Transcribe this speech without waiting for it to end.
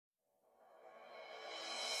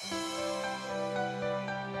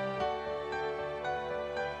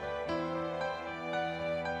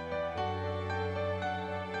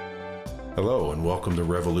Hello and welcome to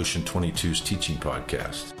Revolution 22's teaching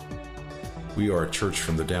podcast. We are a church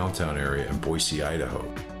from the downtown area in Boise, Idaho.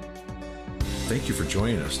 Thank you for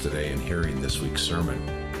joining us today and hearing this week's sermon.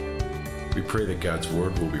 We pray that God's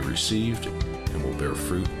word will be received and will bear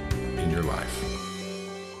fruit in your life.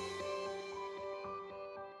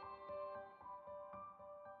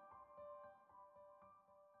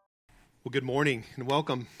 Well, good morning and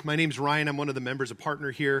welcome. My name's Ryan. I'm one of the members, a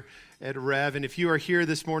partner here at Rev. And if you are here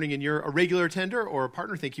this morning and you're a regular attender or a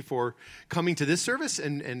partner, thank you for coming to this service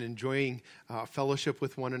and enjoying fellowship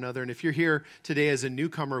with one another. And if you're here today as a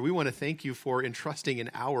newcomer, we want to thank you for entrusting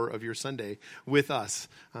an hour of your Sunday with us.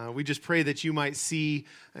 We just pray that you might see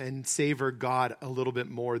and savor God a little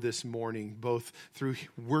bit more this morning, both through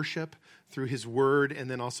worship, through His Word,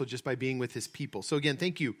 and then also just by being with His people. So again,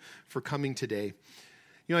 thank you for coming today.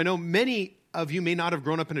 You know, I know many of you may not have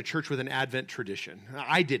grown up in a church with an Advent tradition.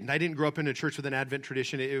 I didn't. I didn't grow up in a church with an Advent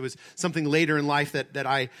tradition. It was something later in life that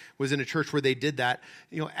I was in a church where they did that.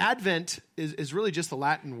 You know, Advent is really just the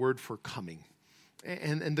Latin word for coming.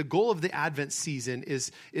 And the goal of the Advent season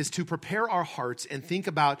is to prepare our hearts and think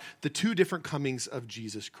about the two different comings of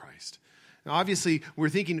Jesus Christ. Now, obviously, we're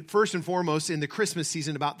thinking first and foremost in the Christmas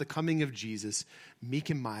season about the coming of Jesus, meek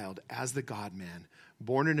and mild as the God-man,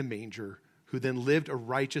 born in a manger, who then lived a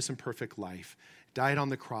righteous and perfect life, died on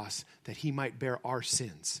the cross that he might bear our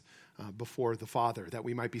sins before the Father, that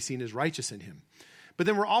we might be seen as righteous in him. But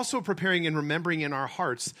then we're also preparing and remembering in our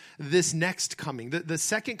hearts this next coming, the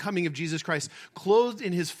second coming of Jesus Christ, clothed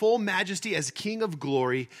in his full majesty as King of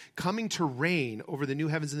glory, coming to reign over the new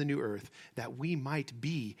heavens and the new earth, that we might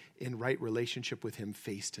be in right relationship with him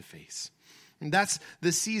face to face. And that's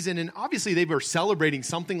the season, and obviously they were celebrating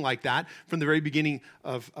something like that from the very beginning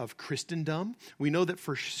of Christendom. We know that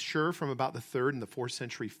for sure from about the 3rd and the 4th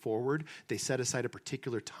century forward, they set aside a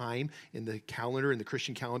particular time in the calendar, in the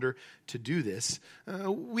Christian calendar, to do this.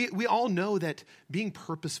 We all know that being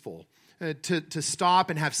purposeful, to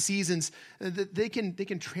stop and have seasons, that they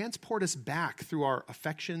can transport us back through our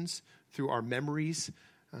affections, through our memories,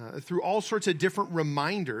 through all sorts of different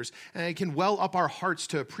reminders, and it can well up our hearts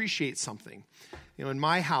to appreciate something. You know, in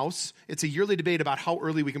my house, it's a yearly debate about how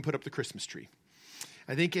early we can put up the Christmas tree.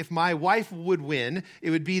 I think if my wife would win,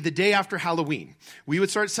 it would be the day after Halloween. We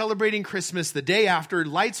would start celebrating Christmas the day after,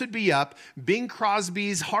 lights would be up, Bing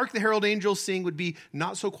Crosby's Hark the Herald Angels Sing would be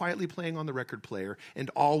not so quietly playing on the record player, and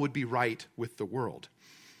all would be right with the world.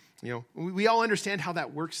 You know, we all understand how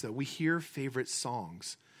that works, though. We hear favorite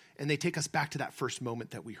songs, and they take us back to that first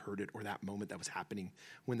moment that we heard it, or that moment that was happening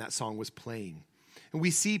when that song was playing. And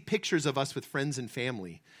we see pictures of us with friends and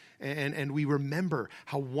family, and we remember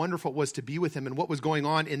how wonderful it was to be with him and what was going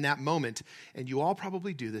on in that moment. And you all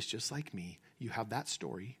probably do this just like me. You have that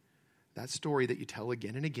story that you tell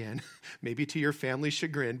again and again, maybe to your family's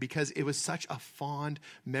chagrin, because it was such a fond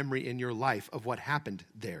memory in your life of what happened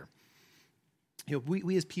there. You know,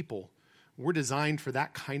 we as people, we're designed for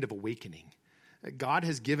that kind of awakening. God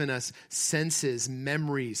has given us senses,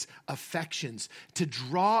 memories, affections to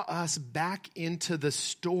draw us back into the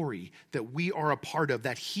story that we are a part of,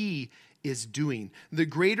 that he is doing, the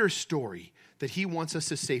greater story that he wants us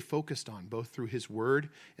to stay focused on, both through his word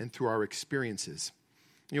and through our experiences.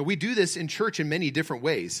 You know, we do this in church in many different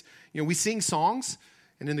ways. You know, we sing songs,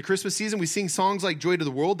 and in the Christmas season, we sing songs like Joy to the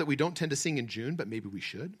World that we don't tend to sing in June, but maybe we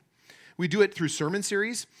should. We do it through sermon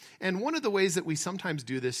series, and one of the ways that we sometimes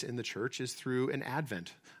do this in the church is through an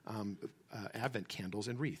Advent candles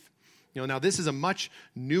and wreath. You know, now this is a much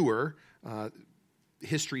newer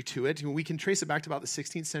history to it. We can trace it back to about the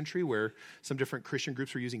 16th century, where some different Christian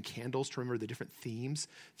groups were using candles to remember the different themes,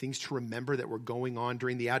 things to remember that were going on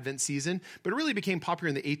during the Advent season. But it really became popular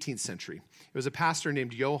in the 18th century. It was a pastor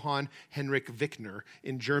named Johann Henrik Wickner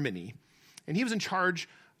in Germany, and he was in charge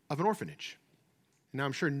of an orphanage. Now,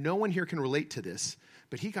 I'm sure no one here can relate to this,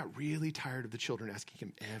 but he got really tired of the children asking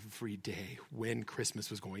him every day when Christmas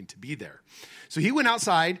was going to be there. So he went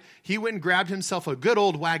outside, he went and grabbed himself a good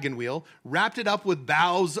old wagon wheel, wrapped it up with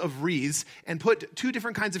boughs of wreaths, and put 2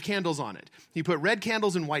 different kinds of candles on it. He put red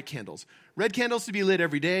candles and white candles. Red candles to be lit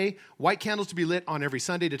every day, white candles to be lit on every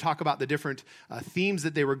Sunday to talk about the different themes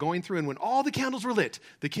that they were going through. And when all the candles were lit,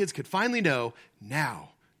 the kids could finally know,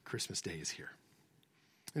 now Christmas Day is here.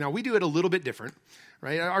 Now, we do it a little bit different,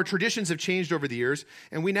 right? Our traditions have changed over the years,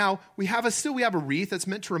 and we have a wreath that's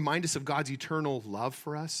meant to remind us of God's eternal love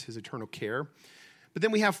for us, his eternal care. But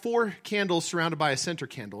then we have 4 candles surrounded by a center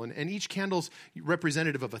candle, and each candle's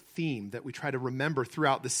representative of a theme that we try to remember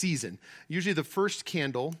throughout the season. Usually the first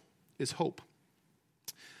candle is hope.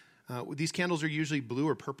 These candles are usually blue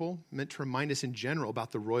or purple, meant to remind us in general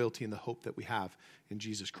about the royalty and the hope that we have in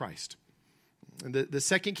Jesus Christ. And the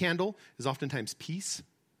second candle is oftentimes peace,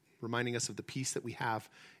 reminding us of the peace that we have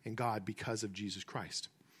in God because of Jesus Christ.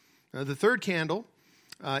 The third candle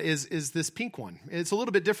is this pink one. It's a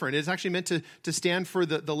little bit different. It's actually meant to stand for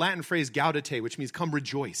the Latin phrase gaudete, which means come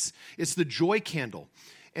rejoice. It's the joy candle.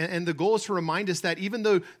 And the goal is to remind us that even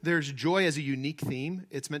though there's joy as a unique theme,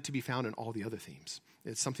 it's meant to be found in all the other themes.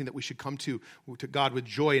 It's something that we should come to God with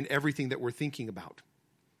joy in everything that we're thinking about.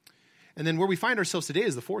 And then where we find ourselves today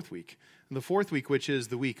is the fourth week. And the fourth week, which is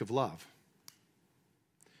the week of love.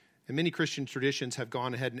 And many Christian traditions have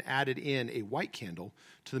gone ahead and added in a white candle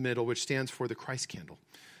to the middle, which stands for the Christ candle.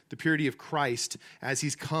 The purity of Christ as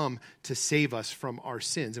he's come to save us from our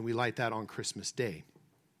sins. And we light that on Christmas Day.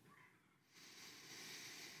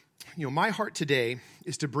 My heart today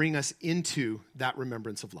is to bring us into that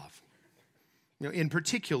remembrance of love. In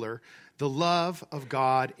particular, the love of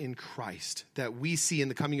God in Christ that we see in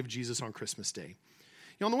the coming of Jesus on Christmas Day.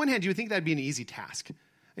 On the one hand, you would think that'd be an easy task.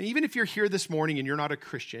 And even if you're here this morning and you're not a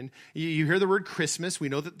Christian, you hear the word Christmas. We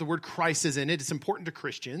know that the word Christ is in it. It's important to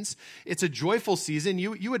Christians. It's a joyful season.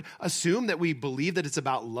 You would assume that we believe that it's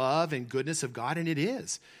about love and goodness of God, and it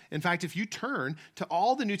is. In fact, if you turn to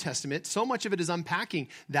all the New Testament, so much of it is unpacking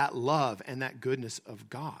that love and that goodness of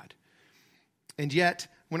God. And yet,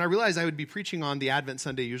 when I realized I would be preaching on the Advent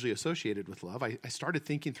Sunday usually associated with love, I started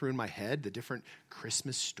thinking through in my head the different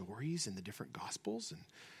Christmas stories and the different Gospels. And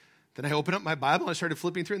then I opened up my Bible and I started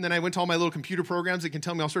flipping through. And then I went to all my little computer programs that can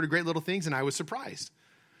tell me all sort of great little things. And I was surprised.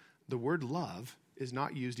 The word love is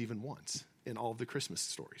not used even once in all of the Christmas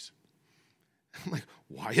stories. I'm like,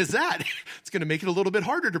 why is that? It's going to make it a little bit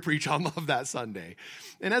harder to preach on love that Sunday.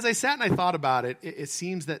 And as I sat and I thought about it, it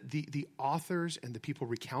seems that the authors and the people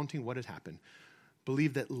recounting what had happened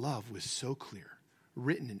believed that love was so clear,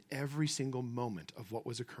 written in every single moment of what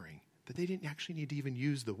was occurring, that they didn't actually need to even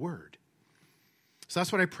use the word. So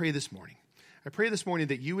that's what I pray this morning. I pray this morning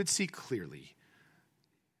that you would see clearly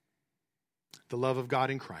the love of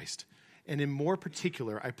God in Christ. And in more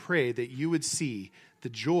particular, I pray that you would see the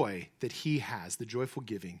joy that he has, the joyful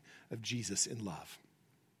giving of Jesus in love.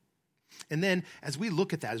 And then as we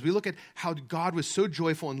look at that, as we look at how God was so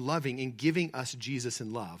joyful and loving in giving us Jesus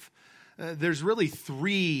in love, there's really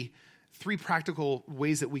three practical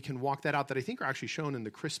ways that we can walk that out that I think are actually shown in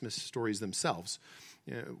the Christmas stories themselves.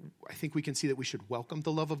 I think we can see that we should welcome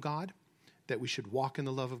the love of God, that we should walk in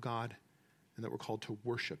the love of God, and that we're called to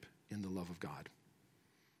worship in the love of God.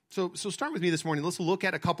 So start with me this morning. Let's look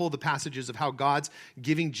at a couple of the passages of how God's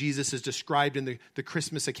giving Jesus is described in the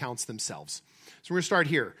Christmas accounts themselves. So we're going to start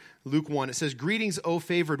here. Luke 1, it says, "Greetings, O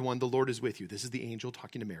favored one, the Lord is with you." This is the angel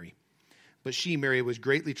talking to Mary. "But she, Mary, was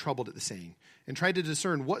greatly troubled at the saying, and tried to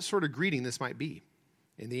discern what sort of greeting this might be.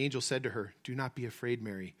 And the angel said to her, 'Do not be afraid,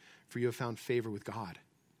 Mary, for you have found favor with God.'"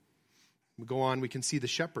 We go on, we can see the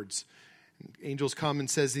shepherds. Angels come and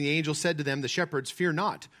says, "The angel said to them, the shepherds, 'Fear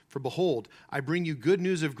not, for behold, I bring you good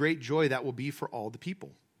news of great joy that will be for all the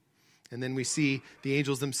people.'" And then we see the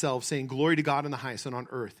angels themselves saying, "Glory to God in the highest, and on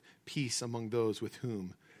earth, peace among those with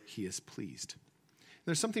whom he is pleased."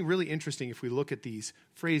 There's something really interesting if we look at these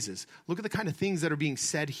phrases. Look at the kind of things that are being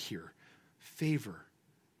said here. Favor,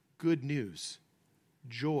 good news,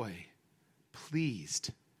 joy, pleased.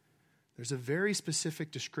 There's a very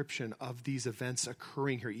specific description of these events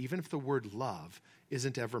occurring here, even if the word love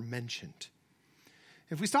isn't ever mentioned.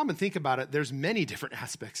 If we stop and think about it, there's many different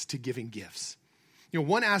aspects to giving gifts.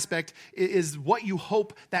 One aspect is what you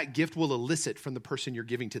hope that gift will elicit from the person you're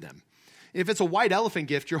giving to them. If it's a white elephant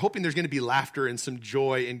gift, you're hoping there's going to be laughter and some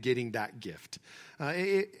joy in getting that gift.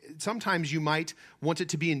 Sometimes you might want it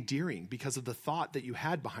to be endearing because of the thought that you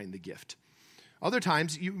had behind the gift. Other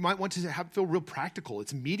times, you might want to feel real practical.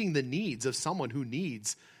 It's meeting the needs of someone who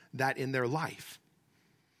needs that in their life.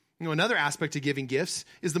 Another aspect of giving gifts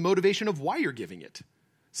is the motivation of why you're giving it.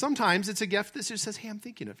 Sometimes it's a gift that just says, "Hey, I'm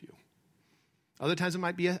thinking of you." Other times it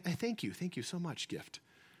might be a thank you so much gift,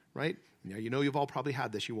 right? Now, you've all probably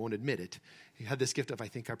had this. You won't admit it. You had this gift of, "I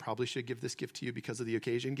think I probably should give this gift to you because of the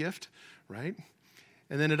occasion" gift, right?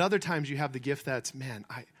 And then at other times you have the gift that's, "Man,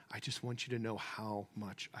 I just want you to know how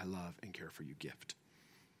much I love and care for you" gift.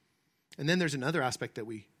 And then there's another aspect that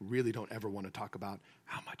we really don't ever want to talk about,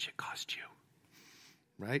 how much it cost you,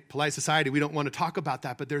 right? Polite society, we don't want to talk about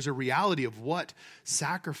that, but there's a reality of what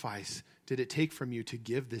sacrifice did it take from you to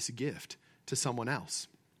give this gift to someone else.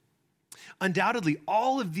 Undoubtedly,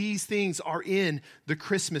 all of these things are in the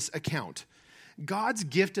Christmas account. God's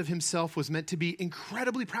gift of himself was meant to be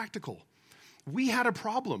incredibly practical. We had a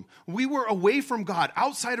problem. We were away from God,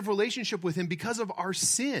 outside of relationship with him because of our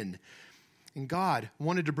sin. And God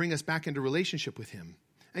wanted to bring us back into relationship with him.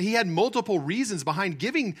 He had multiple reasons behind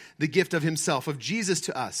giving the gift of himself, of Jesus,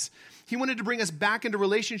 to us. He wanted to bring us back into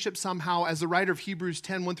relationship somehow, as the writer of Hebrews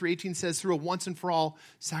 10, 1 through 18 says, through a once and for all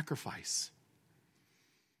sacrifice.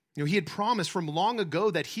 He had promised from long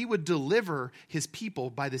ago that he would deliver his people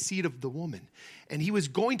by the seed of the woman. And he was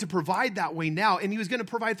going to provide that way now. And he was going to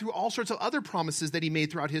provide through all sorts of other promises that he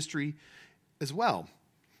made throughout history as well.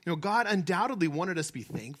 God undoubtedly wanted us to be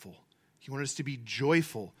thankful. He wanted us to be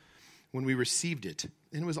joyful when we received it.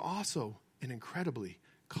 And it was also an incredibly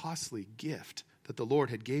costly gift that the Lord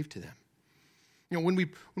had gave to them. When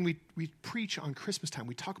we preach on Christmas time,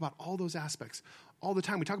 we talk about all those aspects all the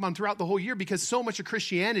time. We talk about them throughout the whole year because so much of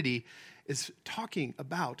Christianity is talking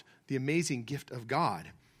about the amazing gift of God.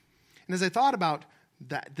 And as I thought about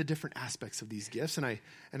the different aspects of these gifts, and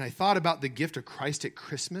I thought about the gift of Christ at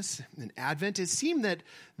Christmas and Advent, it seemed that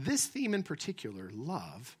this theme in particular,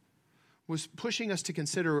 love, was pushing us to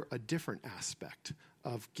consider a different aspect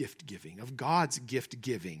of gift giving, of God's gift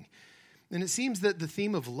giving. And it seems that the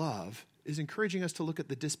theme of love is encouraging us to look at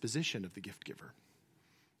the disposition of the gift giver.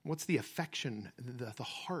 What's the affection, the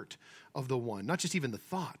heart of the one, not just even the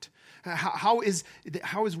thought? How is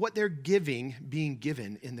what they're giving being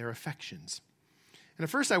given in their affections? And at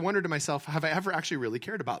first I wondered to myself, have I ever actually really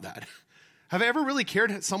cared about that? Have I ever really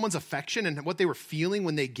cared someone's affection and what they were feeling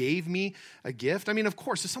when they gave me a gift? I mean, of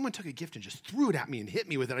course, if someone took a gift and just threw it at me and hit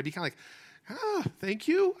me with it, I'd be kind of like, thank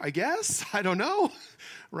you, I guess. I don't know,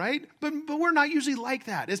 right? But we're not usually like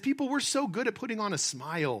that. As people, we're so good at putting on a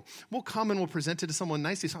smile. We'll come and we'll present it to someone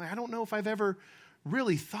nicely. So I don't know if I've ever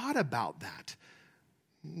really thought about that.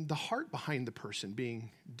 The heart behind the person being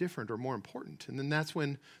different or more important. And then that's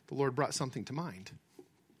when the Lord brought something to mind.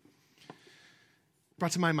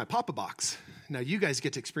 Brought to mind my Papa Box. Now you guys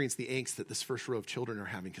get to experience the angst that this first row of children are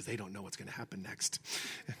having because they don't know what's going to happen next.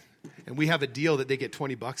 And we have a deal that they get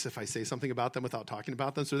 $20 if I say something about them without talking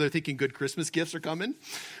about them. So they're thinking good Christmas gifts are coming.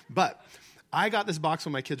 But I got this box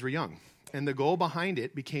when my kids were young. And the goal behind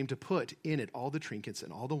it became to put in it all the trinkets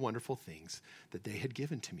and all the wonderful things that they had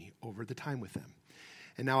given to me over the time with them.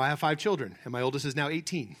 And now I have 5 children. And my oldest is now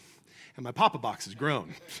 18. And my Papa Box has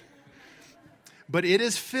grown. But it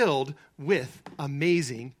is filled with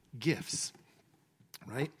amazing gifts,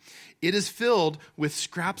 right? It is filled with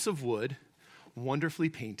scraps of wood, wonderfully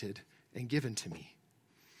painted and given to me.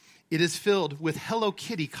 It is filled with Hello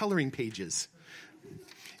Kitty coloring pages.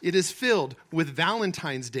 It is filled with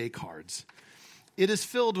Valentine's Day cards. It is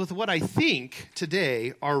filled with what I think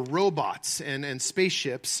today are robots and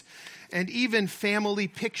spaceships and even family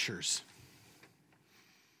pictures.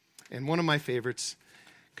 And one of my favorites,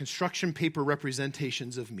 construction paper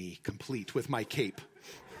representations of me, complete with my cape.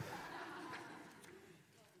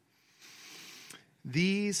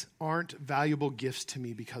 These aren't valuable gifts to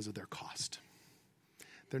me because of their cost.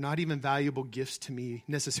 They're not even valuable gifts to me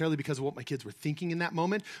necessarily because of what my kids were thinking in that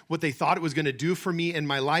moment, what they thought it was going to do for me in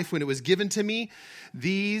my life when it was given to me.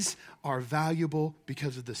 These are valuable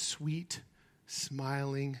because of the sweet,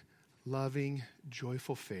 smiling, loving,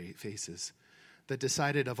 joyful faces that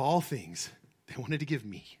decided of all things, they wanted to give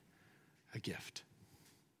me a gift.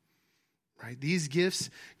 Right? These gifts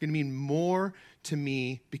are going to mean more to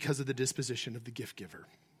me because of the disposition of the gift giver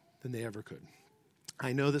than they ever could.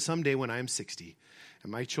 I know that someday when I'm 60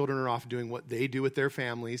 and my children are off doing what they do with their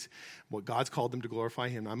families, what God's called them to glorify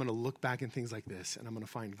Him, I'm going to look back in things like this and I'm going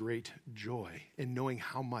to find great joy in knowing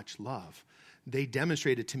how much love they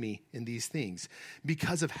demonstrated to me in these things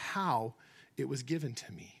because of how it was given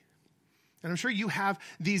to me. And I'm sure you have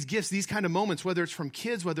these gifts, these kind of moments, whether it's from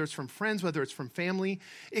kids, whether it's from friends, whether it's from family.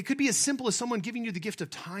 It could be as simple as someone giving you the gift of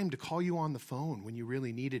time to call you on the phone when you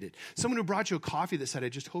really needed it. Someone who brought you a coffee that said, I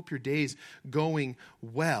just hope your day's going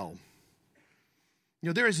well.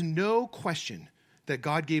 There is no question that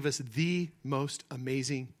God gave us the most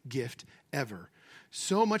amazing gift ever.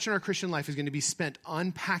 So much in our Christian life is going to be spent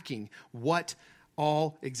unpacking what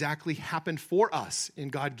all exactly happened for us in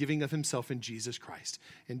God giving of Himself in Jesus Christ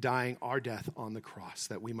and dying our death on the cross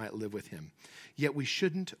that we might live with Him. Yet we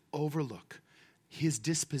shouldn't overlook His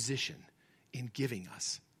disposition in giving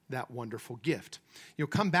us that wonderful gift.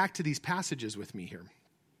 Come back to these passages with me here.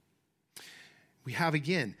 We have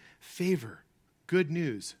again, favor, good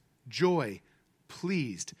news, joy,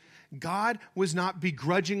 pleased. God was not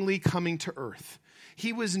begrudgingly coming to earth.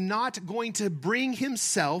 He was not going to bring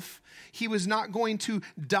Himself. He was not going to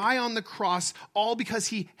die on the cross all because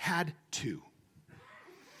He had to.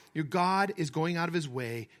 God is going out of His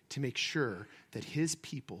way to make sure that His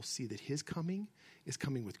people see that His coming is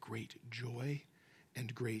coming with great joy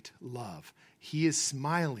and great love. He is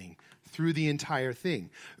smiling through the entire thing.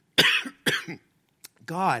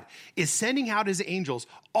 God is sending out his angels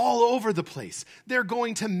all over the place. They're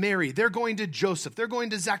going to Mary. They're going to Joseph. They're going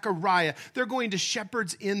to Zechariah. They're going to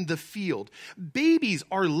shepherds in the field. Babies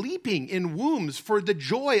are leaping in wombs for the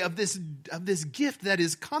joy of this gift that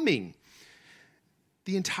is coming.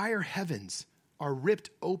 The entire heavens are ripped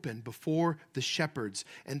open before the shepherds,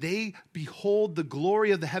 and they behold the glory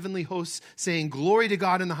of the heavenly hosts, saying, "Glory to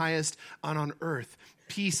God in the highest, and on earth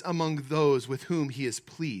peace among those with whom he is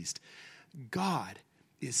pleased." God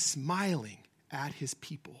is smiling at his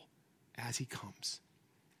people as he comes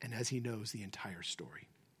and as he knows the entire story.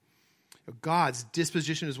 God's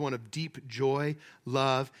disposition is one of deep joy,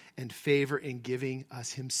 love, and favor in giving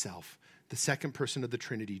us himself, the second person of the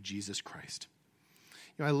Trinity, Jesus Christ.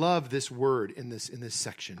 I love this word in this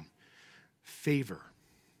section, favor.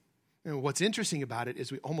 And what's interesting about it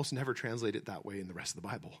is we almost never translate it that way in the rest of the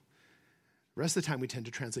Bible. The rest of the time we tend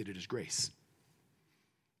to translate it as grace,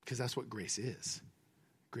 because that's what grace is.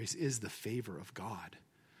 Grace is the favor of God,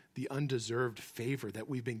 the undeserved favor that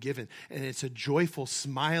we've been given. And it's a joyful,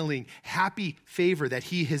 smiling, happy favor that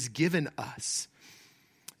he has given us.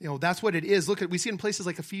 That's what it is. We see it in places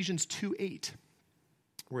like Ephesians 2:8,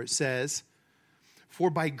 where it says, "For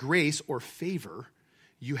by grace or favor,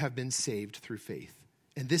 you have been saved through faith.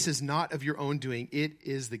 And this is not of your own doing. It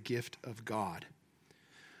is the gift of God."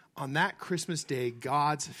 On that Christmas day,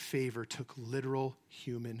 God's favor took literal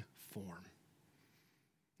human form.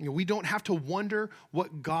 We don't have to wonder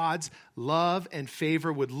what God's love and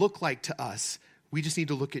favor would look like to us. We just need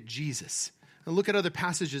to look at Jesus. And look at other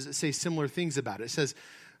passages that say similar things about it. It says,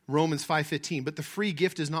 Romans 5:15, "But the free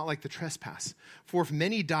gift is not like the trespass. For if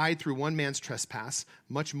many died through one man's trespass,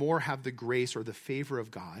 much more have the grace or the favor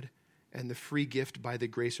of God, and the free gift by the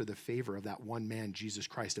grace or the favor of that one man, Jesus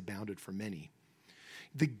Christ, abounded for many."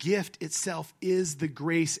 The gift itself is the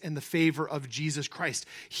grace and the favor of Jesus Christ.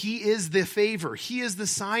 He is the favor. He is the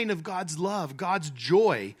sign of God's love, God's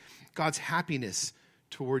joy, God's happiness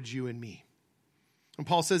towards you and me. And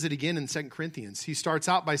Paul says it again in 2 Corinthians. He starts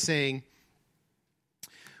out by saying,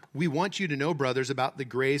 "We want you to know, brothers, about the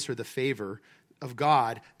grace or the favor of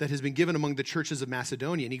God that has been given among the churches of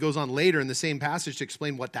Macedonia." And he goes on later in the same passage to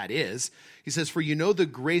explain what that is. He says, "For you know the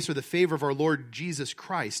grace or the favor of our Lord Jesus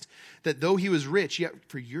Christ, that though he was rich, yet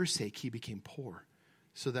for your sake he became poor,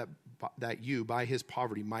 so that you, by his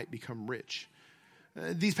poverty, might become rich."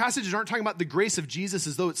 These passages aren't talking about the grace of Jesus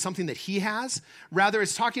as though it's something that he has. Rather,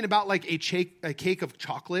 it's talking about like a cake of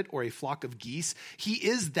chocolate or a flock of geese. He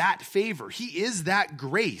is that favor. He is that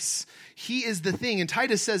grace. He is the thing. And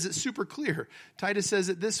Titus says it super clear. Titus says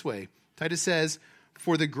it this way. Titus says,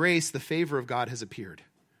 "For the grace, the favor of God has appeared,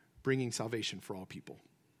 bringing salvation for all people."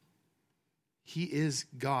 He is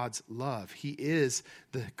God's love. He is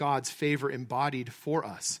God's favor embodied for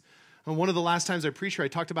us. And one of the last times I preached here, I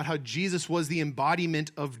talked about how Jesus was the embodiment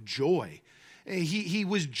of joy. He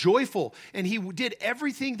was joyful, and he did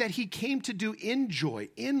everything that he came to do in joy,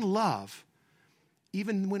 in love,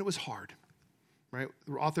 even when it was hard. Right?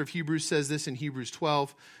 The author of Hebrews says this in Hebrews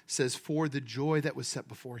 12, says, "For the joy that was set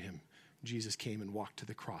before him, Jesus came and walked to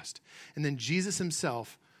the cross." And then Jesus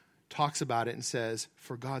himself talks about it and says,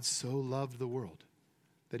 "For God so loved the world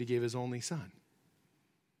that he gave his only son."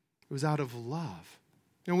 It was out of love.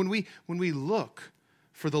 And when we look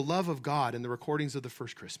for the love of God in the recordings of the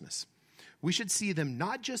first Christmas, we should see them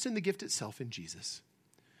not just in the gift itself in Jesus.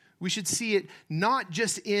 We should see it not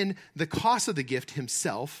just in the cost of the gift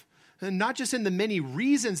himself, and not just in the many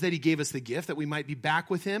reasons that he gave us the gift, that we might be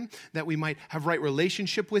back with him, that we might have right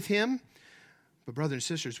relationship with him. But brothers and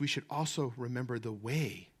sisters, we should also remember the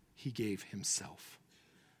way he gave himself.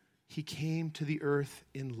 He came to the earth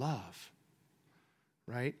in love.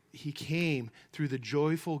 Right? He came through the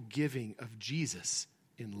joyful giving of Jesus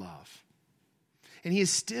in love. And he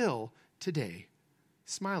is still today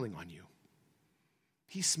smiling on you.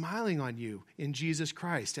 He's smiling on you in Jesus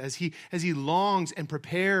Christ as he longs and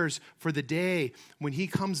prepares for the day when he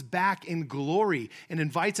comes back in glory and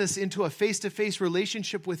invites us into a face-to-face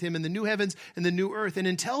relationship with him in the new heavens and the new earth. And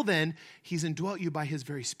until then, he's indwelt you by his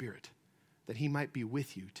very Spirit, that he might be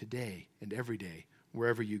with you today and every day,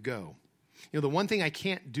 wherever you go. The one thing I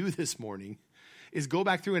can't do this morning is go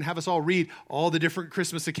back through and have us all read all the different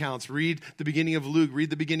Christmas accounts, read the beginning of Luke, read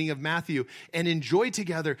the beginning of Matthew, and enjoy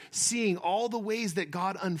together seeing all the ways that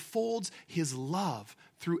God unfolds his love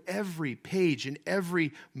through every page and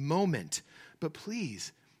every moment. But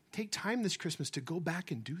please, take time this Christmas to go back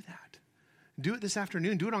and do that. Do it this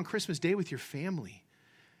afternoon. Do it on Christmas Day with your family.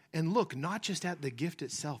 And look not just at the gift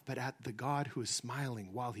itself, but at the God who is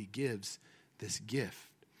smiling while he gives this gift.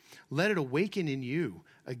 Let it awaken in you,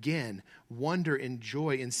 again, wonder and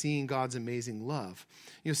joy in seeing God's amazing love.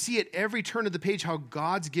 See at every turn of the page how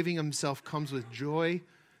God's giving himself comes with joy,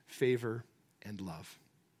 favor, and love.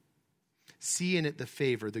 See in it the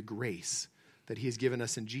favor, the grace that he has given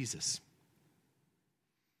us in Jesus.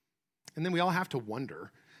 And then we all have to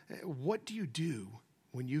wonder, what do you do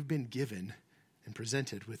when you've been given and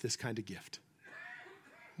presented with this kind of gift?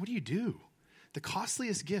 What do you do? The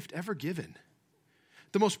costliest gift ever given.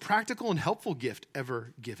 The most practical and helpful gift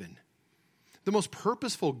ever given. The most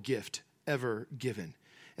purposeful gift ever given.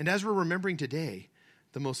 And as we're remembering today,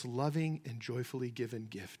 the most loving and joyfully given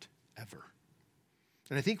gift ever.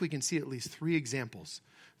 And I think we can see at least 3 examples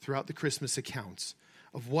throughout the Christmas accounts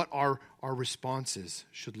of what our responses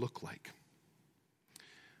should look like.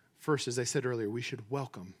 First, as I said earlier, we should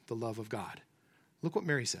welcome the love of God. Look what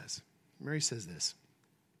Mary says. Mary says this.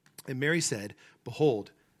 And Mary said,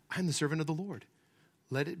 "Behold, I am the servant of the Lord.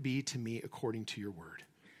 Let it be to me according to your word."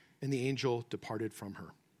 And the angel departed from her.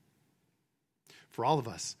 For all of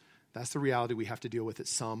us, that's the reality we have to deal with at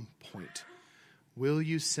some point. Will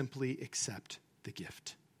you simply accept the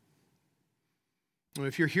gift? Well,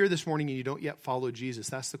 if you're here this morning and you don't yet follow Jesus,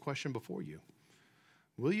 that's the question before you.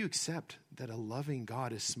 Will you accept that a loving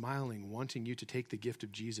God is smiling, wanting you to take the gift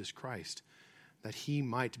of Jesus Christ, that he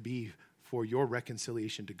might be for your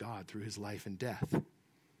reconciliation to God through his life and death?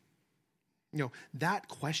 That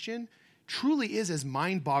question truly is as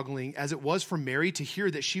mind-boggling as it was for Mary to hear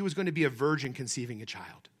that she was going to be a virgin conceiving a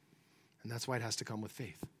child. And that's why it has to come with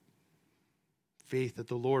faith. Faith that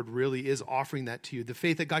the Lord really is offering that to you. The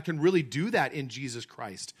faith that God can really do that in Jesus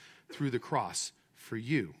Christ through the cross for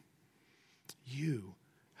you. You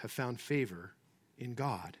have found favor in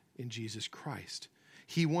God, in Jesus Christ.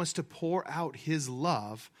 He wants to pour out his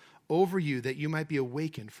love over you that you might be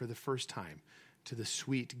awakened for the first time to the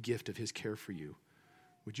sweet gift of his care for you.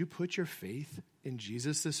 Would you put your faith in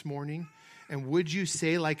Jesus this morning? And would you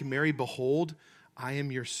say like Mary, "Behold, I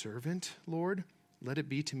am your servant, Lord. Let it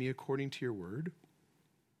be to me according to your word"?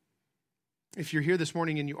 If you're here this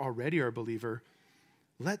morning and you already are a believer,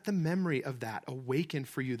 let the memory of that awaken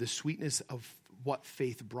for you the sweetness of what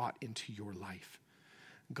faith brought into your life.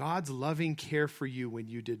 God's loving care for you when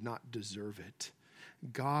you did not deserve it.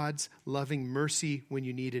 God's loving mercy when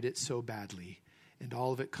you needed it so badly. And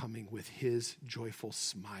all of it coming with his joyful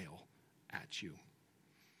smile at you.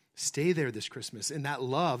 Stay there this Christmas in that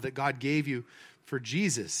love that God gave you for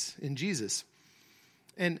Jesus, in Jesus.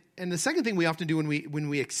 And the second thing we often do when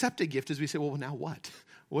we accept a gift is we say, well, now what?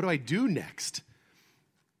 What do I do next?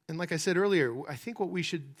 And like I said earlier, I think what we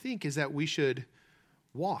should think is that we should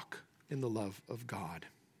walk in the love of God.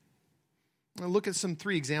 Now look at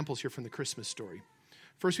 3 examples here from the Christmas story.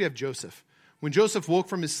 First, we have Joseph. When Joseph woke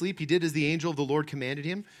from his sleep, he did as the angel of the Lord commanded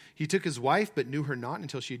him. He took his wife, but knew her not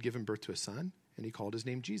until she had given birth to a son, and he called his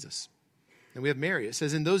name Jesus. And we have Mary. It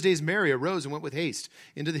says, in those days Mary arose and went with haste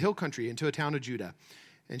into the hill country, into a town of Judah.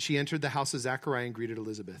 And she entered the house of Zechariah and greeted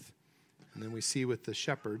Elizabeth. And then we see with the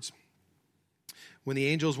shepherds, when the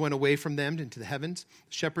angels went away from them into the heavens,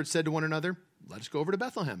 the shepherds said to one another, "Let us go over to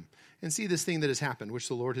Bethlehem and see this thing that has happened, which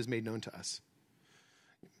the Lord has made known to us."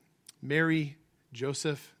 Mary,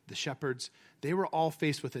 Joseph, the shepherds, they were all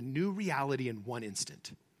faced with a new reality in one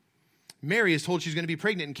instant. Mary is told she's going to be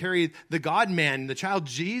pregnant and carry the God-man, the child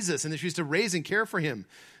Jesus, and that she's to raise and care for him.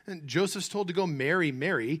 And Joseph's told to go marry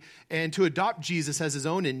Mary and to adopt Jesus as his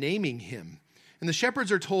own and naming him. And the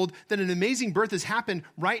shepherds are told that an amazing birth has happened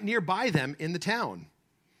right nearby them in the town.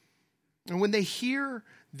 And when they hear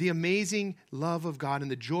the amazing love of God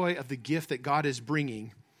and the joy of the gift that God is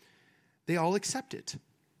bringing, they all accept it.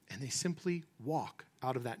 And they simply walk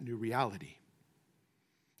out of that new reality.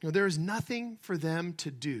 There is nothing for them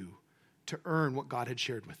to do to earn what God had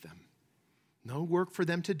shared with them. No work for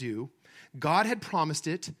them to do. God had promised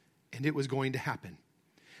it, and it was going to happen.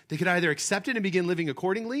 They could either accept it and begin living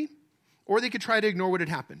accordingly, or they could try to ignore what had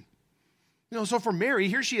happened. So for Mary,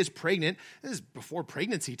 here she is pregnant. This is before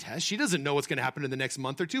pregnancy test. She doesn't know what's going to happen in the next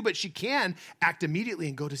month or two, but she can act immediately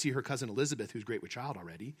and go to see her cousin Elizabeth, who's great with child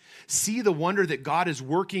already. See the wonder that God is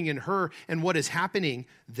working in her and what is happening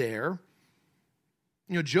there.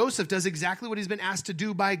 Joseph does exactly what he's been asked to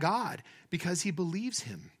do by God because he believes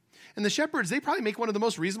him. And the shepherds, they probably make one of the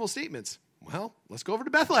most reasonable statements. Well, let's go over to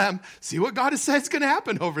Bethlehem, see what God has said is going to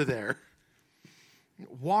happen over there.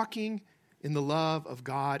 Walking in the love of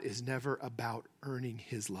God is never about earning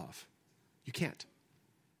his love. You can't.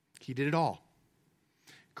 He did it all.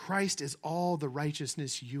 Christ is all the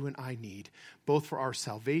righteousness you and I need, both for our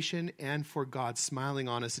salvation and for God smiling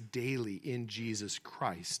on us daily in Jesus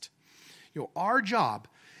Christ. Our job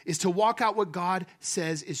is to walk out what God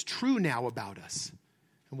says is true now about us.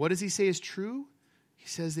 And what does he say is true? He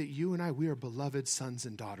says that you and I, we are beloved sons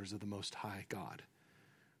and daughters of the Most High God.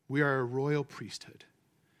 We are a royal priesthood.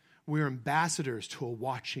 We are ambassadors to a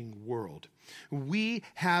watching world. We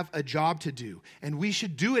have a job to do, and we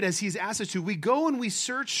should do it as he's asked us to. We go and we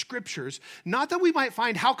search scriptures, not that we might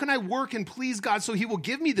find, how can I work and please God so he will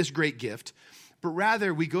give me this great gift, but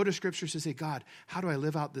rather we go to scriptures to say, God, how do I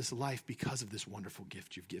live out this life because of this wonderful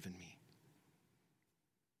gift you've given me?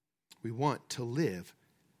 We want to live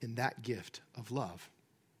in that gift of love.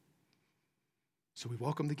 So we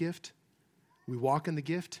welcome the gift. We walk in the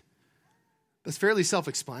gift. That's fairly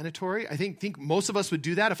self-explanatory. I think most of us would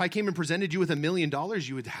do that. If I came and presented you with $1 million,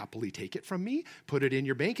 you would happily take it from me, put it in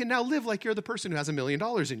your bank, and now live like you're the person who has $1 million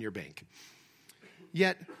in your bank.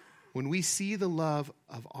 Yet, when we see the love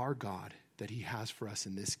of our God that he has for us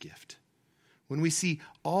in this gift, when we see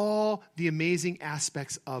all the amazing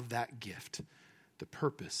aspects of that gift, the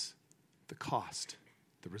purpose, the cost,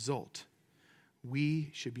 the result,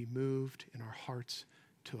 we should be moved in our hearts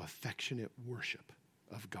to affectionate worship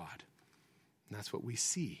of God. And that's what we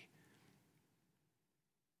see.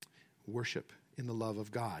 Worship in the love of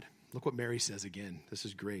God. Look what Mary says again. This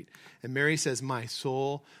is great. And Mary says, my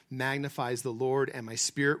soul magnifies the Lord, and my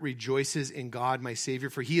spirit rejoices in God, my Savior,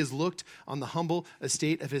 for he has looked on the humble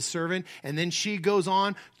estate of his servant. And then she goes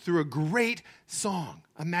on through a great song,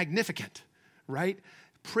 a Magnificat, right?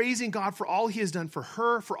 Praising God for all he has done for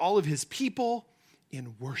her, for all of his people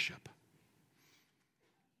in worship.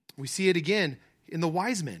 We see it again in the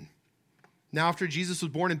wise men. Now, after Jesus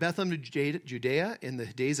was born in Bethlehem, Judea, in the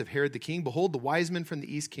days of Herod the king, behold, the wise men from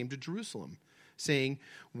the east came to Jerusalem, saying,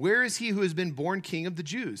 where is he who has been born king of the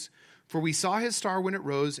Jews? For we saw his star when it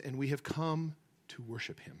rose, and we have come to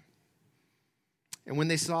worship him. And when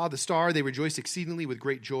they saw the star, they rejoiced exceedingly with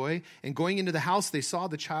great joy. And going into the house, they saw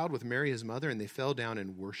the child with Mary his mother, and they fell down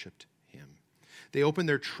and worshiped him. They opened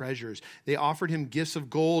their treasures. They offered him gifts of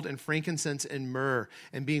gold and frankincense and myrrh.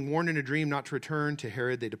 And being warned in a dream not to return to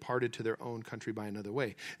Herod, they departed to their own country by another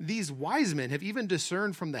way. These wise men have even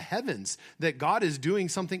discerned from the heavens that God is doing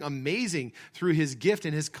something amazing through his gift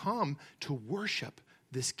and has come to worship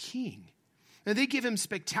this king. And they give him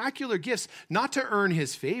spectacular gifts, not to earn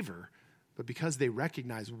his favor, but because they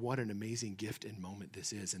recognize what an amazing gift and moment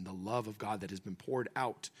this is and the love of God that has been poured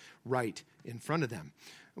out right in front of them.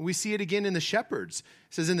 We see it again in the shepherds.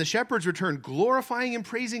 It says, and the shepherds returned, glorifying and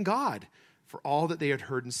praising God for all that they had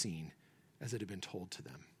heard and seen, as it had been told to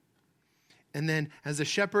them. And then as the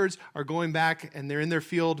shepherds are going back and they're in their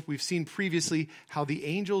field, we've seen previously how the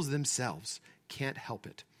angels themselves can't help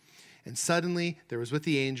it. And suddenly there was with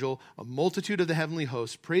the angel a multitude of the heavenly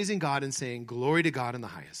hosts praising God and saying, glory to God in the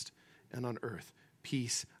highest, and on earth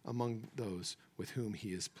peace among those with whom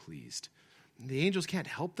he is pleased. The angels can't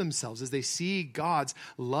help themselves as they see God's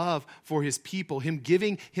love for his people, him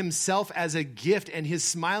giving himself as a gift and his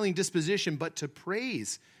smiling disposition, but to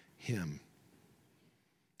praise him.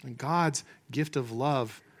 And God's gift of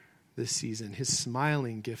love this season, his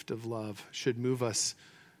smiling gift of love, should move us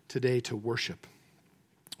today to worship.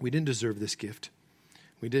 We didn't deserve this gift.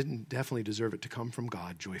 We didn't definitely deserve it to come from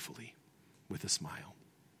God joyfully with a smile.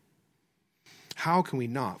 How can we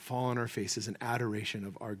not fall on our faces in adoration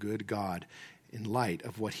of our good God in light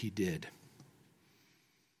of what he did?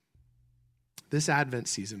 This Advent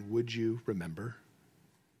season, would you remember?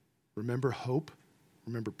 Remember hope,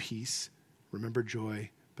 remember peace, remember joy,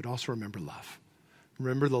 but also remember love.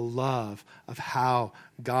 Remember the love of how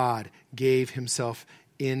God gave himself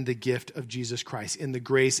in the gift of Jesus Christ, in the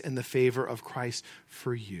grace and the favor of Christ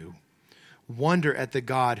for you. Wonder at the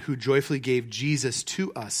God who joyfully gave Jesus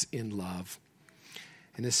to us in love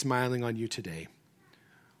and is smiling on you today.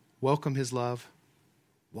 Welcome his love,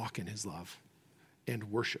 walk in his love,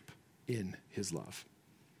 and worship in his love.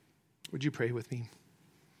 Would you pray with me?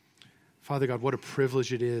 Father God, what a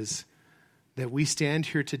privilege it is that we stand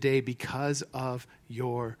here today because of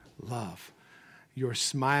your love. Your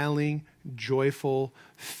smiling, joyful,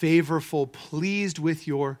 favorable, pleased with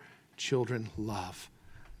your children love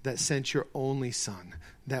that sent your only son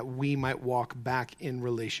that we might walk back in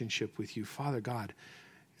relationship with you. Father God,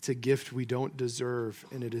 it's a gift we don't deserve,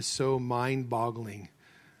 and it is so mind-boggling.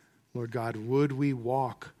 Lord God, would we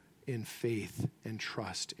walk in faith and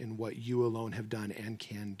trust in what you alone have done and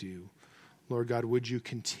can do? Lord God, would you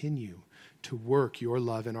continue to work your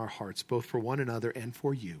love in our hearts, both for one another and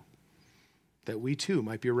for you, that we too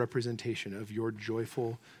might be a representation of your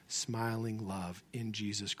joyful, smiling love in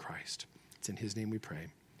Jesus Christ. It's in his name we pray.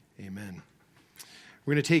 Amen.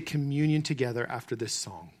 We're going to take communion together after this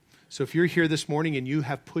song. So if you're here this morning and you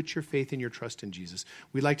have put your faith and your trust in Jesus,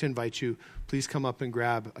 we'd like to invite you, please come up and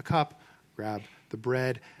grab a cup, grab the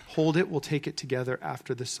bread, hold it. We'll take it together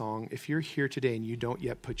after the song. If you're here today and you don't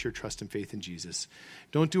yet put your trust and faith in Jesus,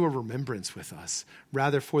 don't do a remembrance with us.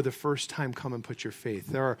 Rather, for the first time, come and put your faith.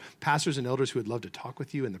 There are pastors and elders who would love to talk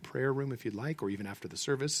with you in the prayer room if you'd like, or even after the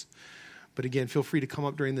service. But again, feel free to come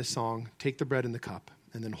up during this song, take the bread and the cup,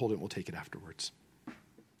 and then hold it. We'll take it afterwards.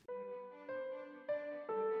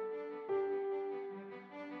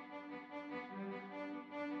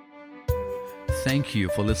 Thank you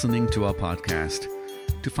for listening to our podcast.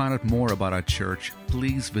 To find out more about our church,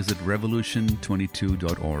 please visit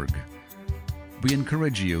revolution22.org. We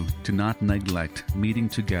encourage you to not neglect meeting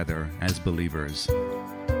together as believers.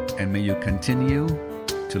 And may you continue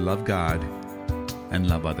to love God and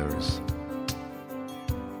love others.